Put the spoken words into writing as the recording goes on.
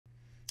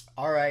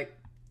Alright,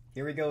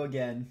 here we go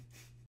again.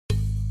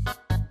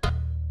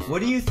 What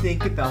do you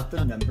think about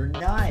the number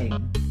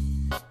 9?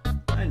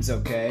 Mine's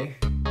okay,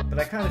 but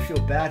I kind of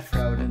feel bad for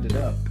how it ended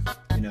up.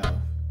 You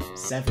know,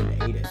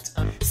 7 ate it.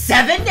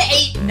 7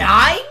 ate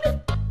 9?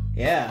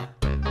 Yeah,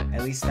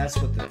 at least that's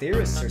what the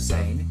theorists are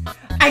saying.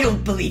 I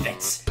don't believe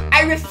it.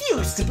 I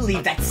refuse to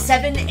believe that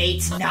 7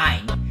 ate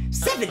 9.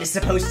 7 is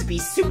supposed to be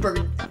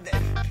 7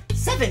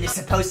 is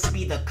supposed to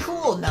be the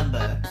cool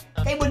number.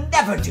 They would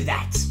never do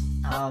that.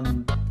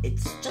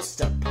 It's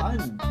just a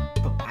pun,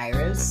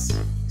 Papyrus.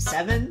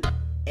 7,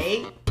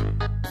 8,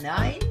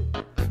 9?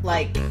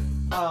 Like,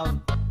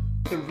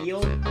 the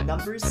real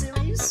number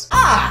series?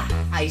 Ah,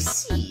 I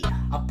see.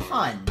 A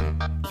pun.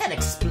 That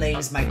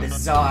explains my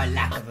bizarre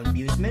lack of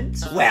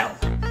amusement. Well,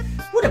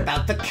 what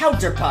about the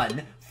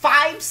counterpun?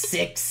 5,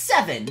 6,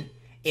 7.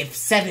 If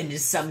 7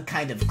 is some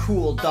kind of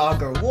cool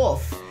dog or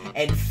wolf,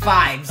 and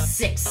 5,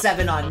 6,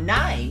 7 on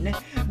 9,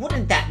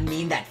 wouldn't that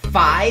mean that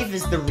 5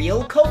 is the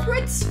real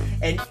culprit?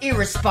 An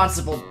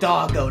irresponsible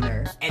dog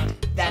owner, and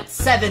that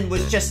 7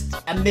 was just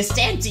a missed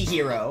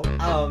anti-hero.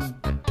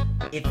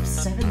 If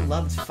 7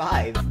 loved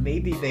 5,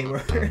 maybe they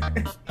were...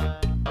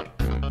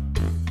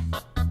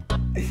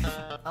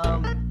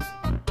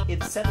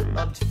 if 7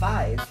 loved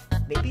 5,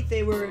 maybe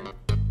they were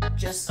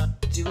just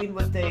doing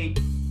what they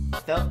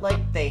felt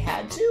like they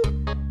had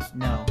to?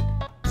 No,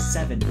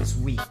 7 is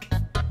weak.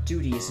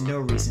 Duty is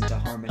no reason to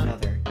harm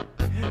another.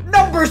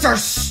 Numbers are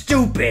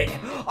stupid!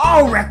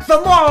 I'll wreck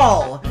them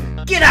all!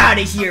 Get out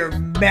of here,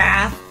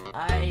 math!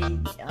 I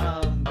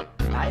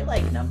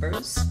like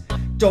numbers.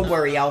 Don't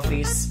worry,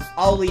 Alphys.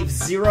 I'll leave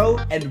 0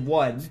 and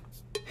 1.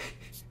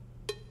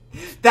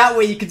 That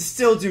way you can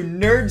still do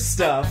nerd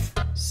stuff.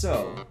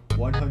 So,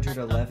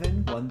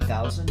 111,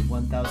 1000,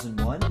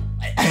 1001?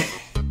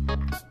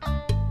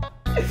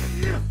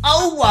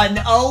 01,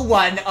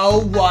 01,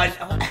 01,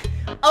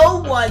 01,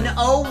 01,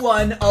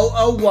 001,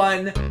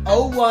 01,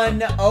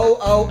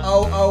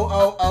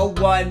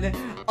 0000001,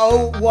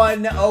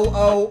 01,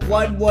 00,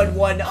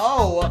 1110,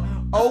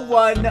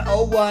 01,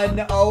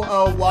 01,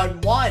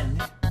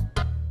 0011.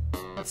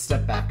 Let's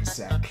step back a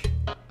sec.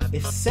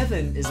 If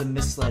 7 is a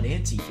misled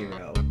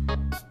anti-hero,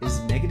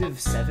 is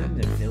 -7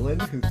 a villain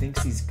who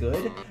thinks he's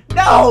good?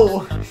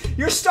 No!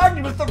 You're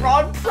starting with the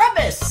wrong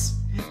premise!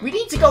 We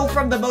need to go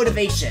from the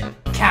motivation.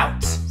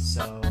 Count.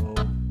 So...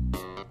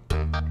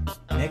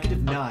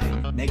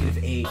 -9,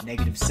 -8,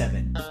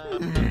 -7.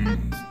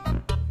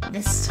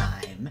 This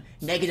time,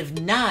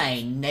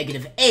 -9,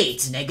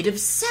 -8,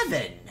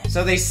 -7.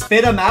 So they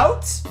spit him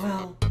out?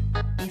 Well,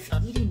 if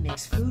eating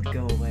makes food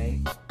go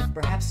away,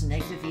 perhaps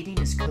negative eating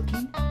is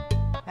cooking?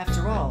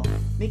 After all,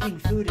 making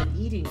food and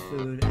eating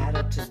food add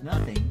up to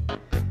nothing.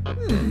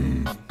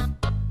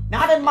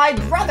 Not in my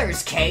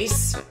brother's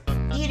case.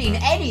 Eating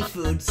any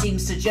food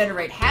seems to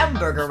generate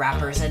hamburger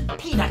wrappers and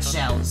peanut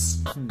shells.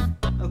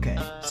 Okay,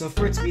 so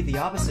for it to be the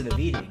opposite of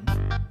eating,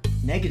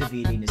 negative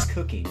eating is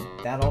cooking.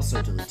 That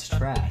also deletes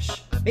trash.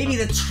 Maybe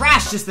the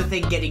trash is the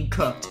thing getting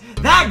cooked.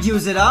 That'd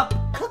use it up.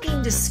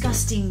 Cooking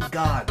disgusting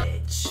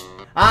garbage.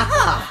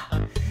 Aha!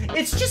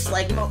 It's just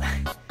like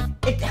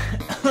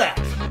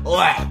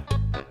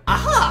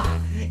Aha!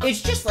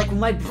 It's just like when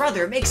my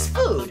brother makes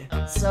food.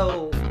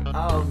 So,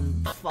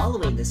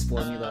 following this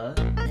formula,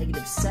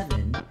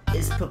 -7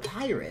 is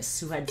Papyrus,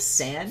 who had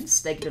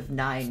Sans,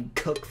 -9,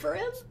 cook for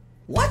him?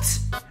 What?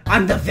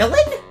 I'm the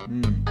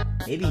villain?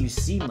 Maybe you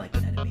seem like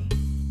an enemy,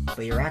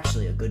 but you're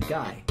actually a good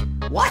guy.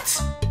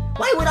 What?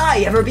 Why would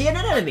I ever be an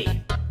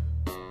enemy?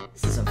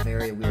 This is a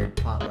very weird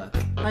potluck.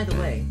 By the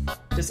way,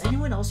 does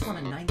anyone else want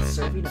a 9th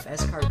serving of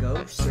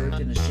escargot served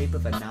in the shape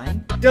of a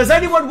 9? Does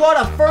anyone want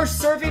a first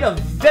serving of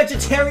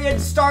vegetarian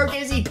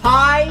stargazy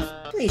pie?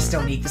 Please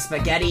don't eat the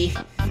spaghetti.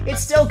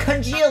 It's still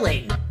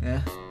congealing.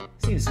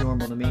 Seems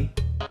normal to me.